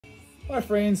Hi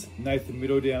friends, Nathan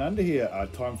Middle Down Under here.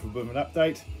 Time for a bit of an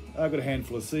update. I've got a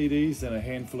handful of CDs and a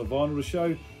handful of vinyl to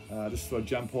show. Just thought I'd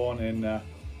jump on and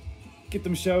get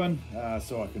them showing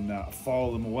so I can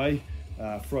file them away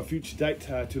for a future date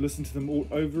to listen to them all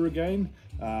over again.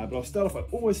 But I'll start off, I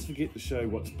always forget to show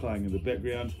what's playing in the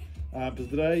background. But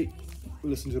today,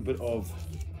 we'll listen to a bit of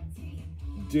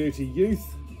Dirty Youth,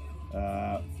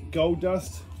 Gold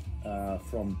Dust,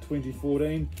 from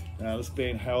 2014. This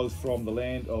band hails from the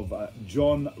land of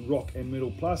John Rock and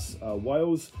Metal Plus,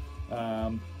 Wales.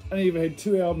 Only ever had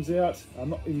 2 albums out.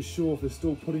 I'm not even sure if they're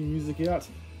still putting music out,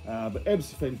 but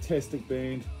absolutely fantastic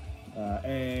band,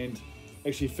 and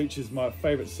actually features my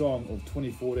favourite song of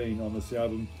 2014 on this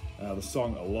album, the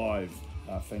song Alive.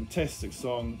 Fantastic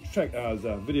song. There's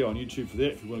a video on YouTube for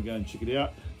that if you want to go and check it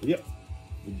out. But yep,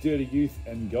 the Dirty Youth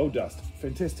and Gold Dust.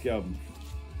 Fantastic album.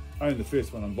 Only the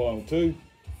first one on vinyl too.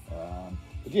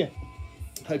 But yeah,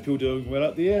 hope you're doing well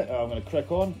out there. I'm going to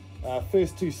crack on.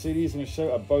 First 2 CDs I'm going to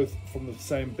show are both from the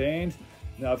same band.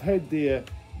 Now I've had their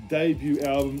debut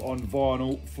album on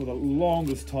vinyl for the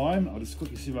longest time. I'll just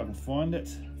quickly see if I can find it.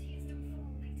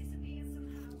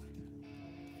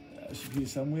 It should be here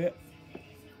somewhere.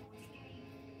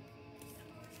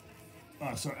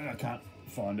 Oh, sorry, I can't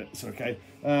find it. It's okay.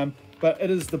 But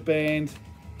it is the band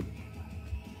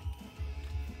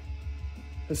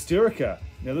Hysterica.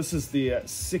 Now this is their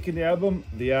second album,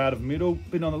 The Art of Metal.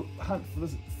 Been on the hunt for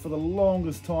this for the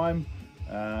longest time.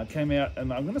 Came out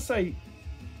in, I'm going to say,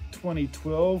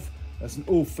 2012. It's an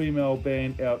all-female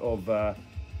band out of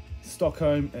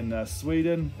Stockholm in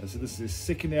Sweden. So this is their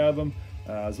second album.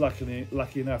 I was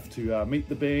lucky enough to meet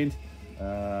the band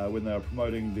when they were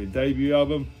promoting their debut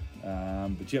album.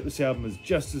 But yeah, this album is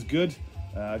just as good.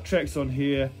 Tracks on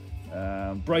here: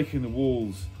 Breaking the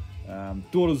Walls,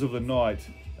 Daughters of the Night,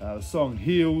 the song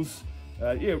Heals.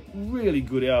 Yeah, really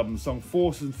good album. The song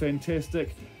Force is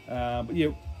fantastic. But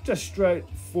yeah, just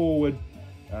straightforward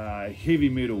heavy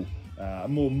metal,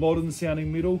 more modern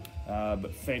sounding metal,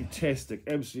 but fantastic.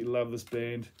 Absolutely love this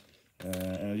band.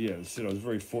 And yeah, as I said, I was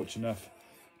very fortunate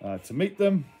enough to meet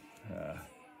them.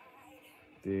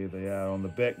 There they are on the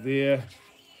back there.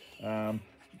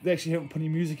 They actually haven't put any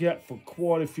music out for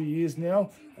quite a few years now,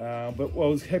 but I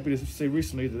was happy to see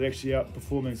recently that they're actually out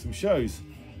performing some shows,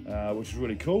 which is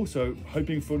really cool. So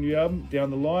hoping for a new album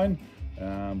down the line.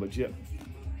 But yeah,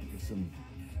 some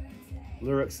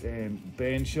lyrics and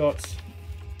band shots.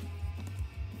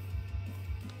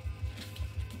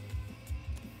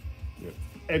 Yeah,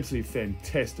 absolutely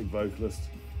fantastic vocalist.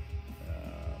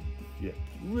 Yeah,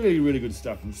 really good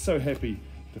stuff. I'm so happy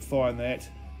to find that.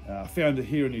 I found it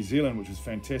here in New Zealand, which was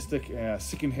fantastic,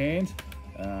 second hand,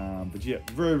 but yeah,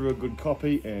 very good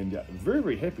copy, and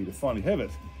very happy to finally have it.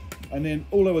 And then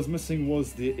all I was missing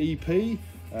was the EP,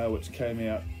 which came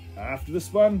out after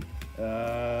this one.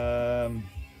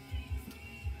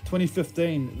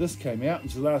 2015, this came out.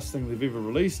 It's the last thing they've ever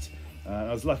released.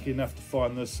 I was lucky enough to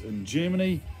find this in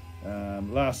Germany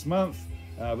last month,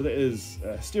 but that is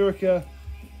Hysterica,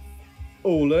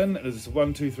 All In. It is a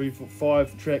 1, 2, 3, 4,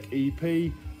 5 track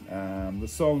EP. The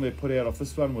song they put out off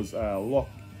this one was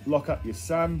Lock Up Your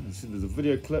Son. So there's a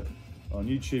video clip on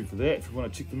YouTube for that if you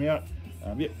want to check them out.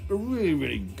 Yeah, a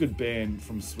really good band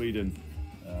from Sweden.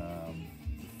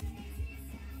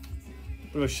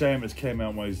 Bit of a shame it came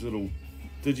out in one of these little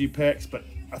digipacks, but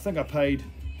I think I paid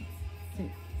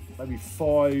maybe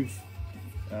 €5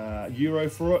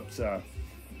 for it.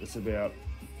 It's about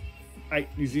 $8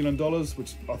 New Zealand dollars,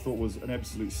 which I thought was an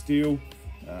absolute steal,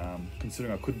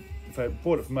 considering if I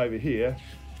bought it from over here,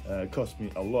 it cost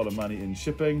me a lot of money in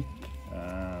shipping.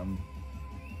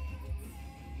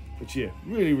 But yeah,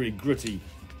 really gritty,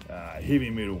 heavy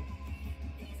metal.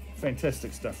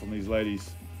 Fantastic stuff from these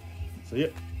ladies. So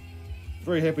yeah,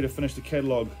 very happy to finish the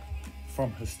catalogue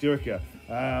from Hysterica.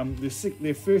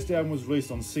 Their first album was released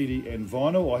on CD and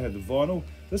vinyl. I had the vinyl.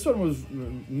 This one was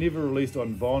never released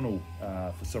on vinyl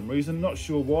for some reason. Not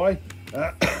sure why.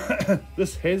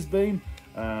 This has been,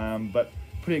 but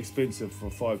pretty expensive for a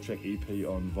 5-track EP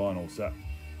on vinyl. So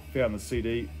found the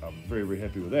CD. I'm very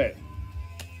happy with that.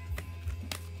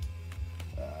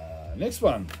 Next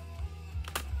one,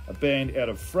 a band out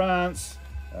of France.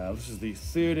 This is the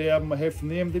 3rd album I have from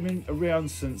them. They've been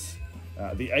around since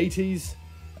the 80s.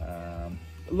 A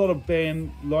lot of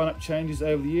band lineup changes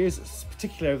over the years,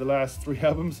 particularly over the last 3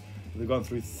 albums. They've gone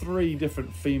through 3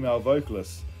 different female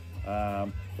vocalists.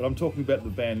 But I'm talking about the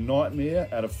band Nightmare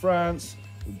out of France.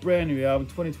 A brand new album,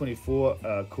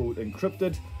 2024, called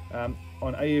Encrypted, on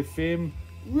AFM.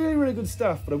 Really good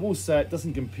stuff, but I will say it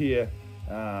doesn't compare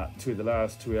to the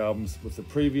last 2 albums with the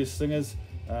previous singers.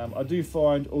 I do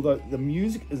find, although the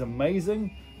music is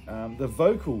amazing, the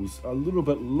vocals are a little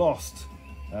bit lost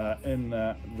in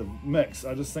the mix.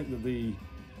 I just think that the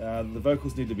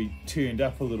vocals need to be turned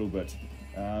up a little bit.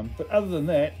 But other than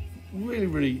that,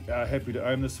 really happy to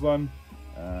own this one.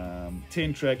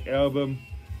 10-track album.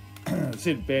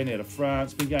 Said band out of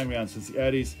France, been going around since the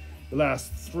 80s. The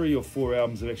last 3 or 4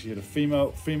 albums have actually had a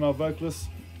female vocalist.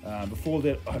 Before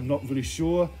that, I'm not really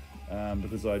sure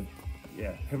because I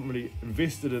haven't really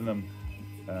invested in them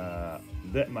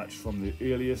that much from the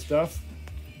earlier stuff.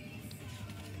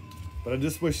 But I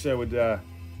just wish they would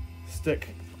stick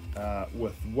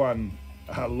with one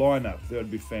lineup. That would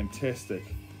be fantastic.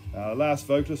 Last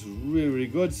vocalist was really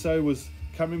good. So was,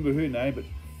 can't remember her name,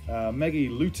 but Maggie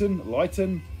Leyton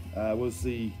was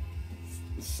the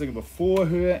singer before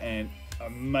her, and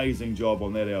amazing job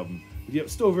on that album. But yep,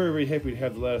 still very happy to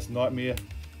have The Latest Nightmare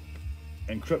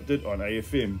encrypted on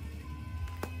AFM.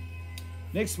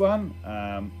 Next one,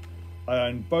 I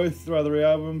own both their other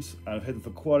albums. I've had them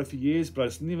for quite a few years, but I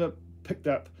just never picked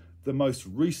up the most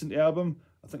recent album.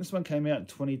 I think this one came out in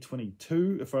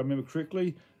 2022, if I remember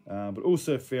correctly, but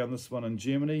also found this one in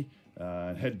Germany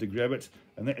and had to grab it.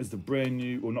 And that is the brand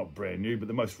new, or not brand new, but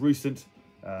the most recent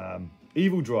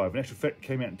Evil Drive. In actual fact,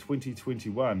 came out in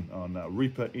 2021 on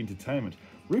Reaper Entertainment.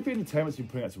 Reaper Entertainment's been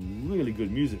putting out some really good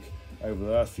music over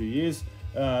the last few years.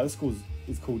 This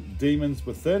is called Demons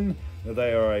Within. Now,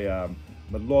 they are a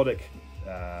melodic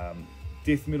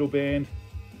death metal band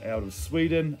out of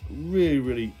Sweden.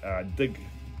 Really dig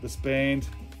this band.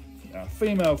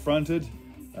 Female fronted.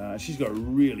 She's got a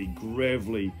really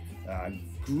gravelly,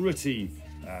 gritty,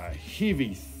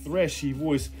 heavy, thrashy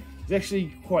voice. It's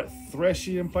actually quite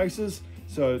thrashy in places,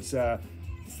 so it's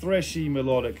thrashy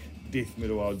melodic death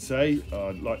metal, I would say.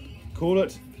 I'd like to call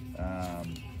it. I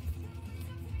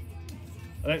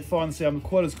don't find this album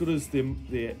quite as good as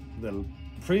the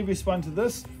previous one to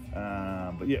this,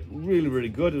 but yeah, really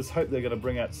good. I just hope they're going to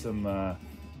bring out some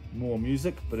more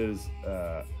music, but it is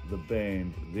the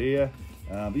band there.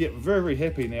 But yeah, very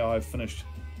happy now. I've finished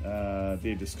their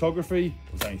discography.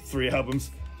 It was only 3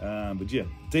 albums, but yeah,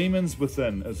 Demons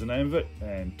Within is the name of it,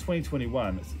 and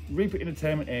 2021. It's Reaper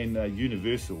Entertainment and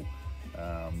Universal.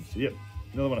 So yeah,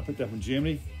 another one I picked up in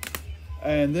Germany.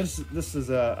 And this is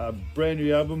a brand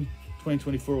new album,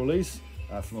 2024 release,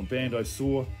 from a band I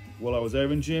saw while I was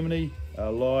over in Germany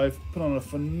live. Put on a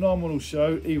phenomenal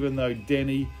show, even though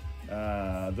Danny,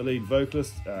 the lead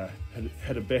vocalist,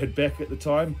 had a bad back at the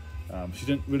time. She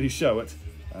didn't really show it,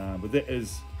 but that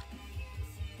is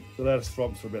The Latest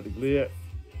Fromps About the Glare.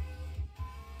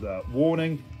 The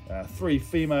Warning, 3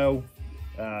 female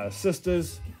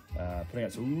sisters, putting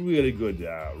out some really good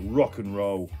rock and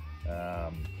roll.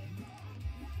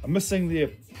 I'm missing their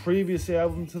previous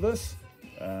album to this,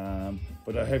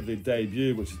 but I have their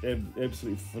debut, which is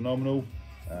absolutely phenomenal.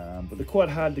 But they're quite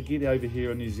hard to get over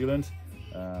here in New Zealand,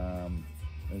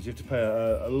 as you have to pay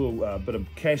a little bit of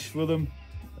cash for them.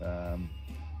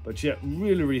 But yeah,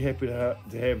 really happy to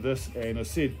have this. And I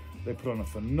said they put on a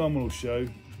phenomenal show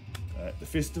at the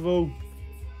festival.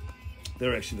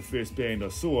 They're actually the first band I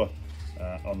saw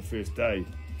on the first day.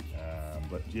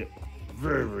 But yeah,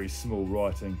 very small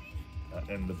writing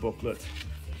in the booklet.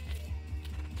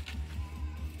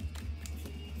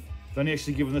 I've only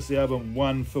actually given this album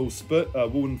one full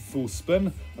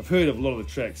spin. I've heard of a lot of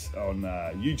the tracks on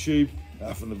YouTube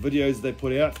from the videos they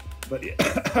put out, but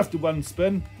after one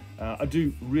spin, I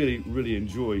do really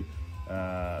enjoy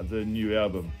the new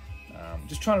album.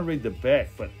 Just trying to read the back,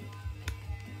 but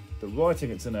the writing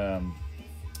it's in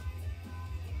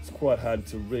it's quite hard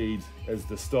to read as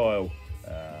the style.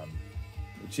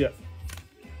 But yeah,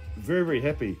 very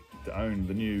happy to own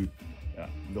the new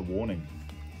The Warning.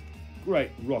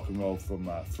 Great rock and roll from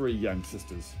 3 young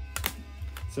sisters.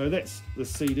 So that's the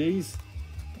CDs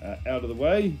out of the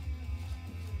way.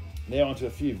 Now onto a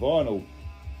few vinyl.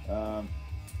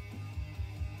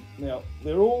 Now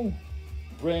they're all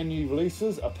brand new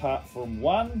releases apart from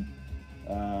one,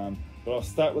 but I'll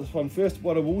start with this one first.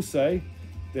 What I will say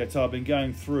that I've been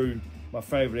going through my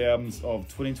favourite albums of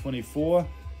 2024,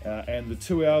 and the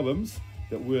 2 albums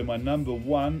that were my number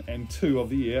 1 and 2 of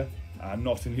the year are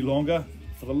not any longer.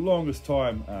 For the longest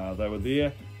time they were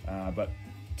there, but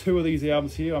 2 of these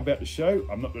albums here I'm about to show,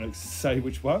 I'm not going to say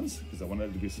which ones because I want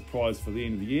it to be a surprise for the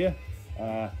end of the year.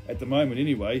 At the moment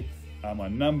anyway, are my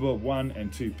number 1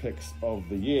 and 2 picks of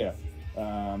the year.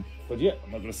 But yeah,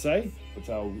 I'm not going to say, but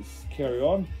I'll just carry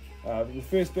on. The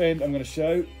first band I'm going to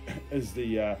show is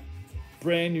the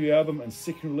brand new album and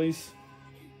second release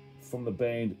from the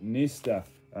band Nesta.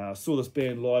 I saw this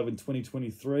band live in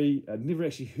 2023. I'd never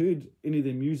actually heard any of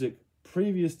their music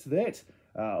previous to that.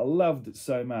 I loved it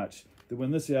so much that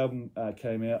when this album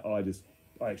came out, I just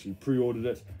I actually pre-ordered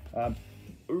it. A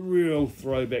real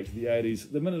throwback to the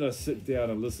 80s. The minute I sit down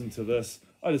and listen to this,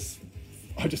 I just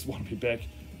want to be back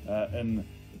in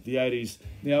the 80s.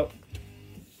 Now,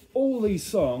 all these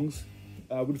songs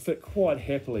would fit quite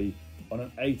happily on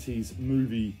an 80s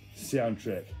movie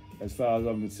soundtrack, as far as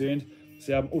I'm concerned. This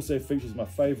album also features my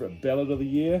favourite ballad of the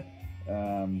year.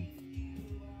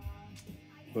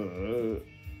 The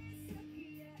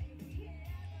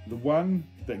One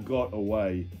That Got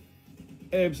Away.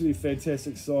 Absolutely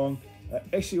fantastic song.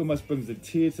 Actually almost brings a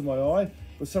tear to my eye.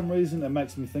 For some reason it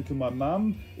makes me think of my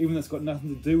mum, even though it's got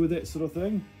nothing to do with that sort of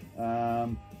thing.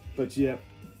 But yeah,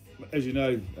 as you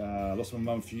know, I lost my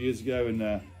mum a few years ago,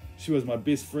 and she was my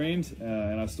best friend,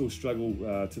 and I still struggle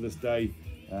to this day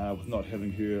with not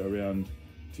having her around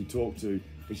to talk to.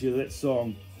 But yeah, that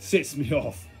song sets me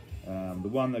off. The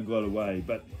One That Got Away.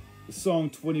 But the song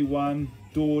 21,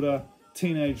 Daughter,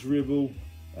 Teenage Rebel,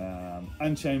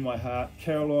 Unchain My Heart,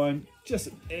 Caroline, just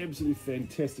an absolutely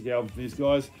fantastic album from these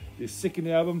guys. Their second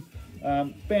album,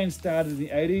 band started in the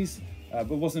 80s,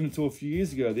 but it wasn't until a few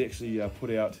years ago they actually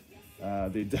put out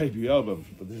their debut album.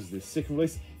 But this is their second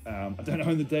release. I don't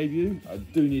own the debut, I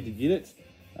do need to get it.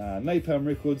 Napalm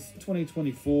Records,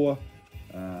 2024.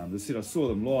 They said I saw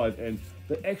them live, and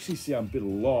they actually sound better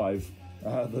live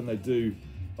than they do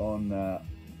on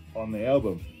the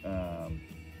album,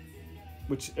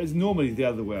 which is normally the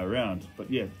other way around.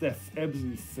 But yeah, they're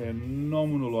absolutely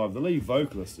phenomenal live. The lead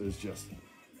vocalist is just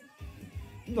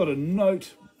not a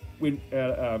note went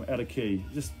out of key.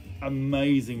 Just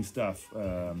amazing stuff.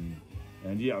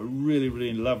 And yeah, I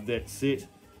really loved that set.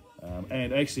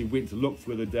 And actually went to look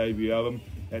for the debut album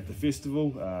at the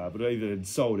festival, but either it had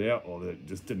sold out or they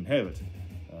just didn't have it.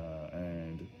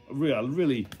 And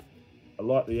I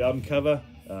like the album cover.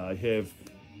 I have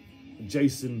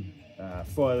Jason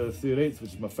Friday the 13th,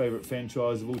 which is my favourite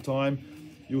franchise of all time.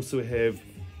 You also have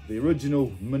the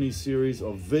original mini-series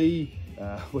of V,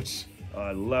 which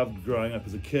I loved growing up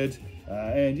as a kid.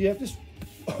 And yeah, just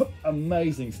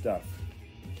amazing stuff.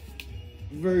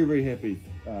 Very happy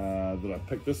that I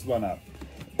picked this one up.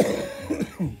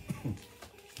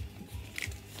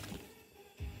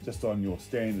 Just on your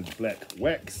standard black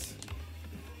wax.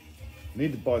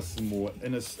 Need to buy some more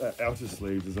outer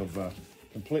sleeves, as I've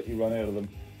completely run out of them.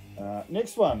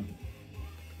 Next one,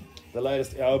 the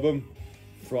latest album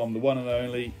from the one and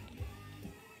only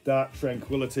Dark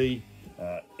Tranquillity,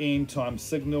 End Time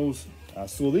Signals. I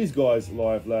saw these guys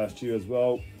live last year as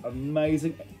well.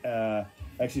 Amazing.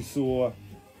 Actually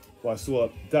I saw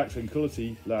Dark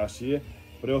Tranquillity last year,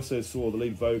 but I also saw the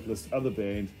lead vocalist other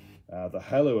band, the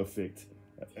Halo Effect,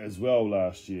 as well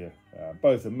last year.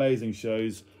 Both amazing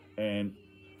shows, and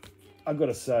I've got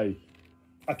to say,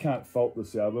 I can't fault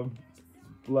this album.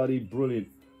 It's bloody brilliant.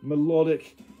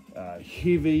 Melodic,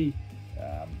 heavy,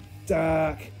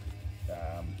 dark,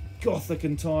 gothic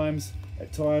at times.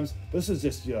 This is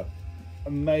just your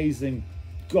amazing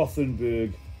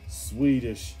Gothenburg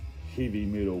Swedish heavy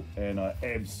metal, and I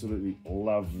absolutely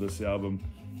love this album.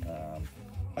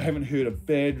 I haven't heard a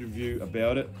bad review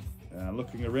about it.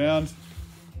 Looking around,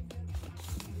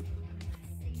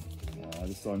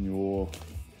 just on your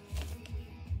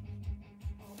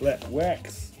black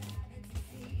wax,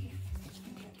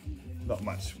 not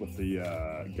much with the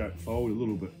gatefold, a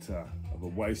little bit of a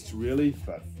waste really,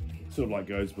 but sort of like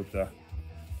goes with the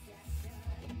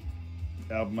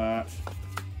album art.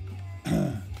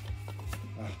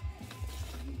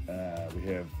 We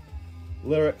have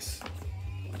lyrics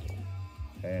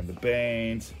and the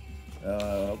band.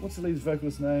 What's the lead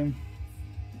vocalist's name?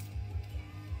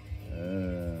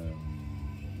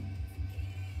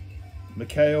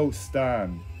 Mikhail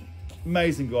Stan.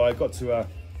 Amazing guy. Got to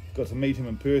meet him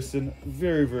in person.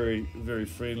 Very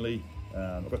friendly.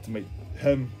 I got to meet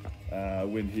him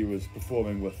when he was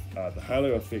performing with the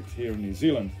Halo Effect here in New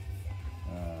Zealand.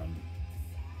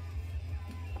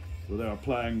 Well, they were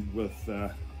playing with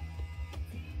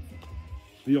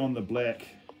Beyond the Black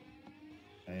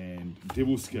and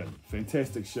Devilskin.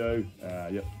 Fantastic show.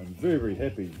 Yep, I'm very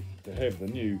happy to have the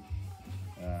new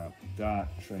Dark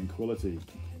Tranquillity.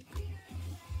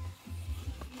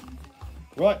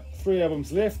 Right, 3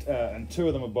 albums left, and 2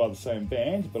 of them are by the same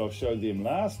band, but I'll show them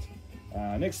last.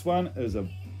 Next one is a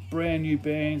brand new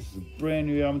band. It's a brand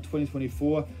new album,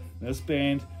 2024. Now, this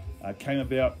band came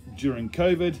about during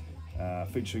COVID,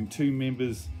 featuring 2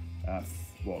 members.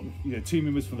 2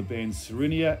 members from the band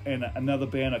Serenia and another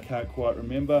band I can't quite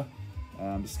remember.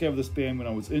 Discovered this band when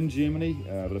I was in Germany,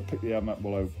 but I picked the album up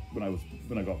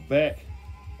when I got back.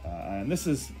 And this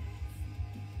is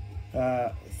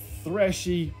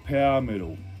thrashy power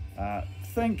metal.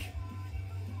 Think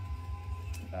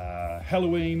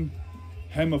Halloween,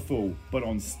 Hammerfall, but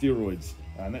on steroids.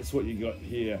 And that's what you got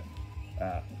here.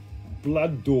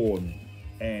 Blood Dawn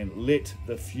and Let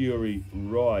the Fury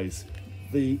Rise.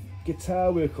 The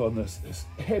guitar work on this is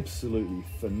absolutely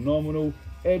phenomenal.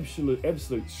 Absolute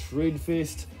shred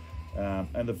fest.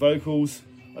 And the vocals,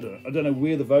 I don't know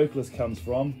where the vocalist comes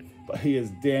from, but he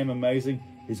is damn amazing.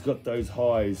 He's got those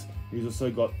highs. He's also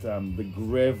got the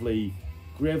gravelly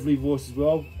voice as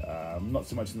well. Not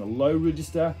so much in the low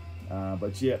register,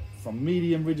 but yeah, from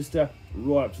medium register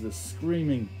right up to the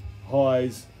screaming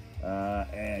highs.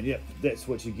 And yeah, that's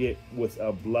what you get with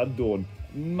a Blood Dawn.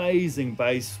 Amazing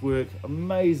bass work,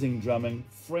 amazing drumming,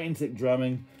 frantic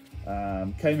drumming.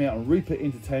 Came out on Reaper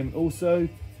Entertainment also.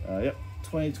 Yep,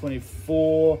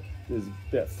 2024. There's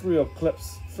about three or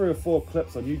four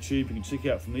clips on YouTube you can check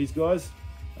out from these guys.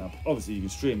 Obviously you can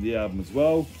stream the album as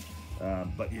well.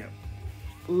 But yeah,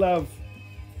 love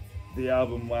the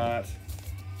album art.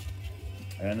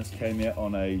 And this came out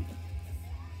on a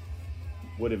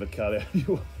whatever colour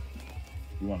you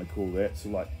want to call that. So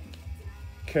like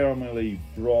caramelly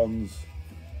bronze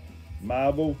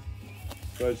marble,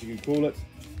 suppose you could call it.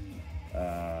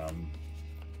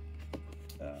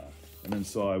 And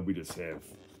inside we just have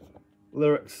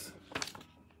lyrics,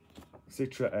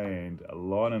 etc., and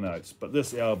liner notes. But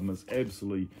this album is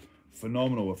absolutely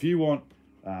phenomenal. If you want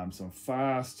some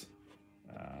fast,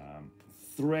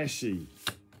 thrashy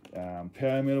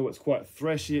power metal, it's quite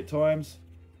thrashy at times.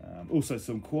 Also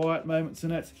some quiet moments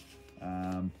in it.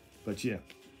 But yeah,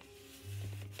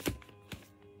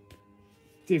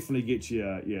 definitely get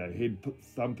your head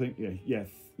thumping,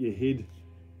 your head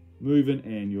moving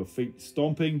and your feet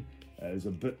stomping. There's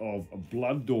a bit of a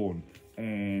Blood Dawn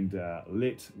and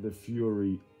Let the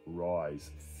Fury Rise.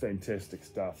 Fantastic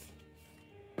stuff.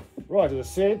 Right, as I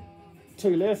said,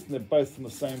 two left, and they're both from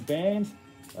the same band.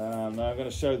 Now I'm going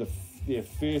to show their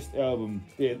first album,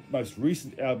 their most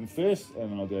recent album first,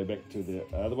 and then I'll go back to the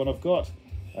other one I've got.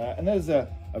 And there's a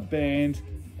band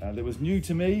that was new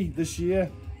to me this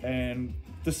year, and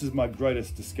this is my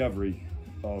greatest discovery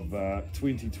of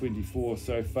 2024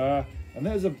 so far. And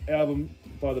there's an album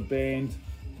by the band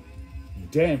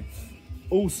Dampf,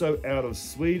 also out of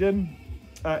Sweden.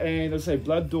 And as I say,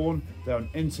 Blood Dawn, they're an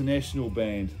international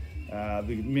band.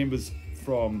 The members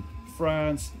from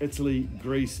France, Italy,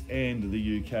 Greece, and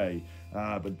the UK.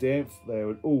 But Dampf,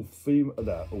 they're all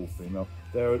female.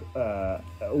 They're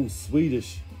all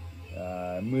Swedish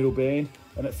metal band,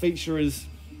 and it features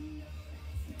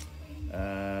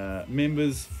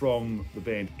members from the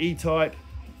band E-Type.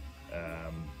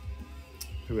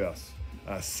 Who else?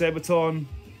 Sabaton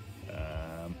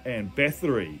and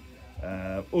Bathory.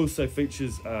 Also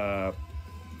features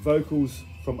vocals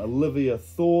from Olivia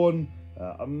Thorne,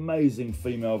 amazing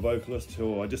female vocalist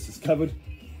who I just discovered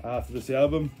after this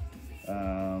album.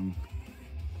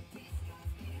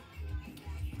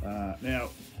 Now,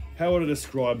 how would I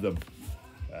describe them?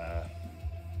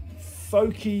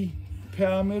 Folky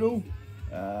power metal,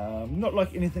 not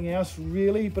like anything else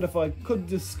really, but if I could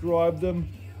describe them,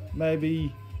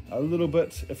 maybe a little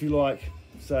bit, if you like,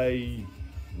 say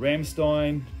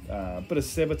Rammstein, a bit of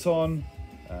Sabaton,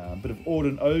 a bit of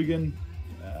Auden Ogen,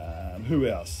 who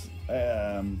else?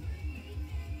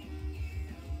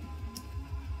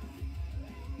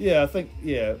 Yeah, I think,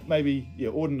 maybe,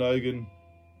 Auden Ogen,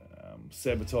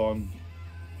 Sabaton,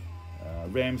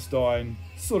 Rammstein,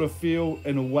 sort of feel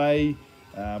in a way,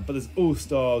 but there's all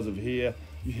styles of here.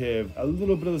 You have a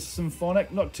little bit of the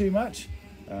symphonic, not too much.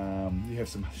 You have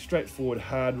some straightforward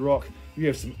hard rock. You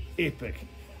have some epic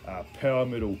power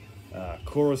metal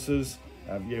choruses.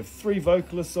 You have three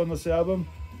vocalists on this album.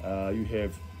 You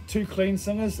have two clean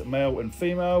singers, male and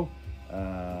female.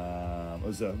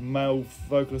 There's a male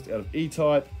vocalist out of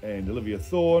E-Type and Olivia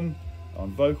Thorne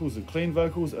on vocals, the clean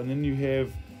vocals, and then you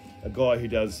have a guy who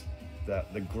does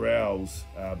the growls,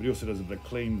 but he also does the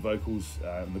clean vocals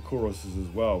and the choruses as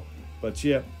well. But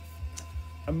yeah,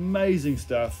 amazing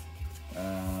stuff.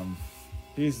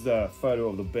 Here's the photo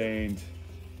of the band.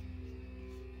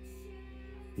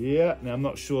 Yeah, now I'm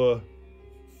not sure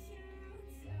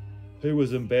who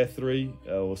was in Bathory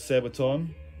or Sabaton,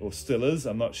 or still is,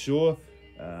 I'm not sure.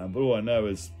 But all I know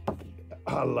is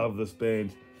I love this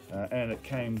band, and it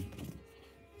came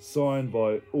signed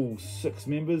by all 6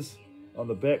 members on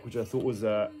the back, which I thought was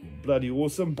bloody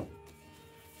awesome.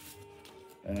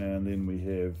 And then we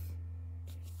have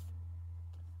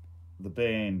the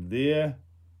band there.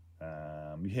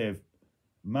 We have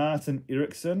Martin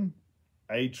Eriksson,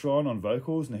 Atron on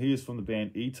vocals. Now he is from the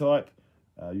band E-Type.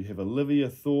 You have Olivia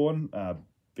Thorne,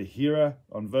 Behira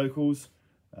on vocals.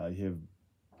 You have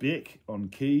Beck on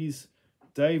keys.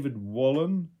 David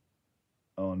Wallen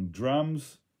on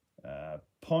drums.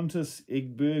 Pontus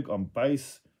Egberg on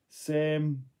bass,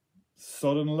 Sam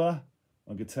Sodenla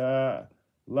on guitar,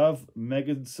 Love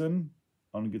Magidson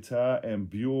on guitar, and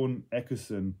Bjorn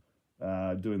Ackerson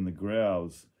doing the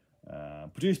growls.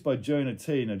 Produced by Jonah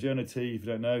T. Now, Jonah T, if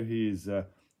you don't know, he is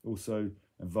also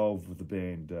involved with the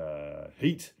band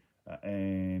Heat,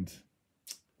 and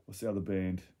what's the other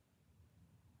band?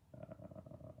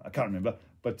 I can't remember,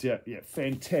 but yeah,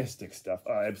 fantastic stuff.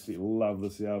 I absolutely love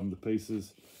this album to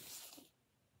pieces.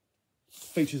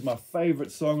 Features my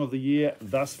favourite song of the year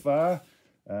thus far,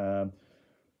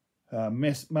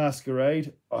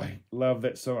 Masquerade. I love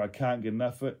that song. I can't get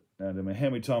enough of it. No matter how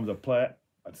many times I play it,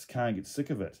 I just can't get sick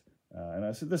of it. And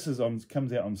I said this is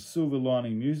comes out on Silver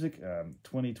Lining Music,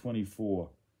 2024.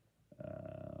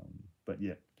 But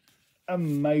yeah,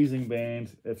 amazing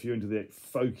band if you're into that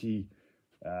folky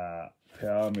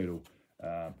power metal.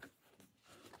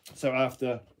 So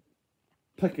after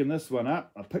picking this one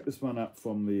up, I picked this one up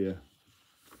from their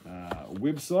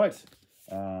website,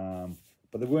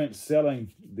 but they weren't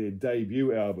selling their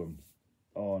debut album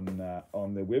on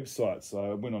their website,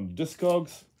 so I went on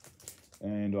Discogs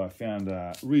and I found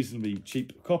a reasonably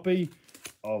cheap copy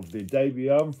of their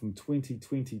debut album from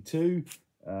 2022.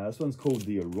 This one's called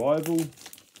The Arrival.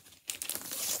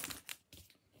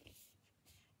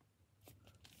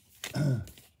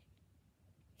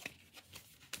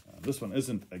 This one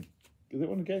isn't a... Is that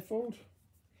one a gatefold?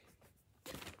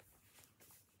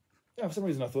 Yeah, for some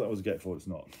reason I thought that was a gatefold. It's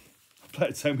not. I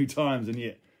played it so many times and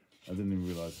yet I didn't even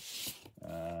realise.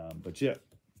 But yeah,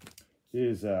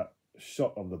 here's a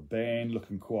shot of the band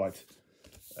looking quite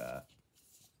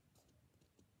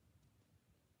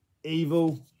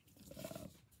evil.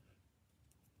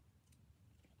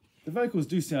 The vocals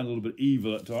do sound a little bit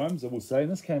evil at times, I will say.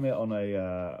 And this came out on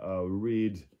a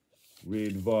red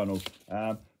vinyl.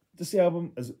 This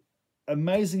album, as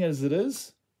amazing as it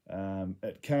is,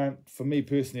 it can't, for me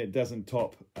personally, it doesn't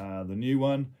top the new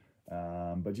one.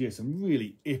 But yeah, some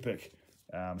really epic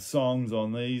songs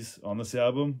on this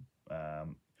album,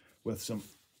 with some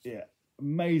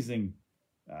amazing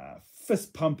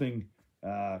fist pumping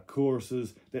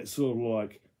choruses. That sort of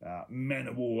like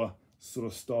Manowar sort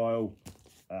of style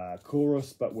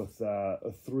chorus, but with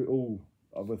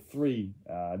three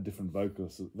different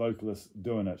vocalists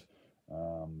doing it.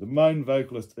 The main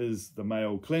vocalist is the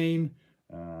male Clean,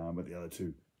 but the other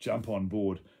two jump on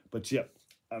board. But yeah,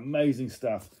 amazing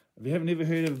stuff. If you haven't ever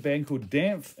heard of a band called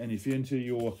Dampf, and if you're into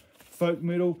your folk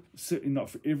metal, certainly not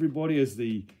for everybody, as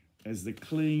the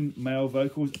Clean male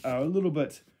vocals are a little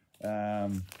bit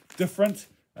different.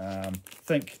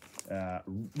 Think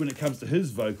when it comes to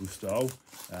his vocal style,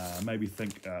 maybe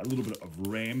think a little bit of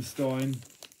Rammstein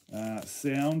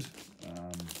sound.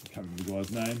 I can't remember the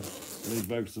guy's name. The lead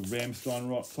vocals of Rammstein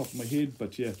right off the top of my head,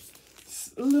 but yeah,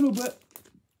 a little bit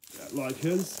like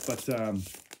his, but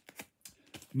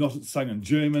not sung in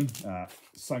German,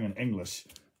 sung in English.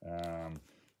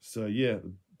 So yeah,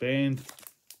 the band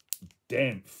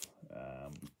Dampf. I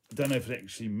don't know if it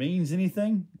actually means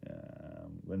anything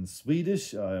in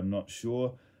Swedish. I am not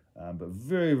sure, but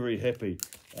very, very happy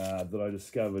that I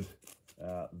discovered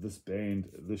this band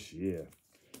this year.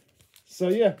 So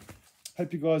yeah,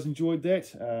 hope you guys enjoyed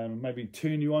that. Maybe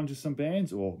turn you on to some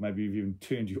bands, or maybe even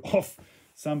turned you off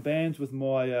some bands with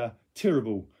my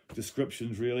terrible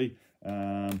descriptions, really.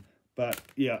 But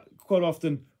yeah, quite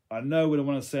often I know what I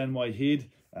want to say in my head,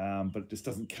 but it just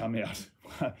doesn't come out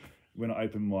when I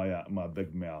open my my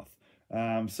big mouth.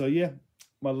 So yeah,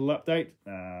 my little update.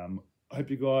 I hope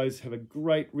you guys have a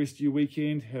great rest of your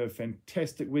weekend. Have a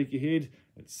fantastic week ahead.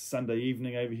 It's Sunday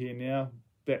evening over here now.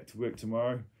 Back to work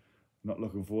tomorrow. Not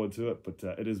looking forward to it, but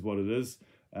it is what it is.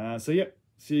 So yeah,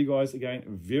 see you guys again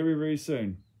very, very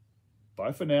soon.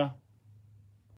 Bye for now.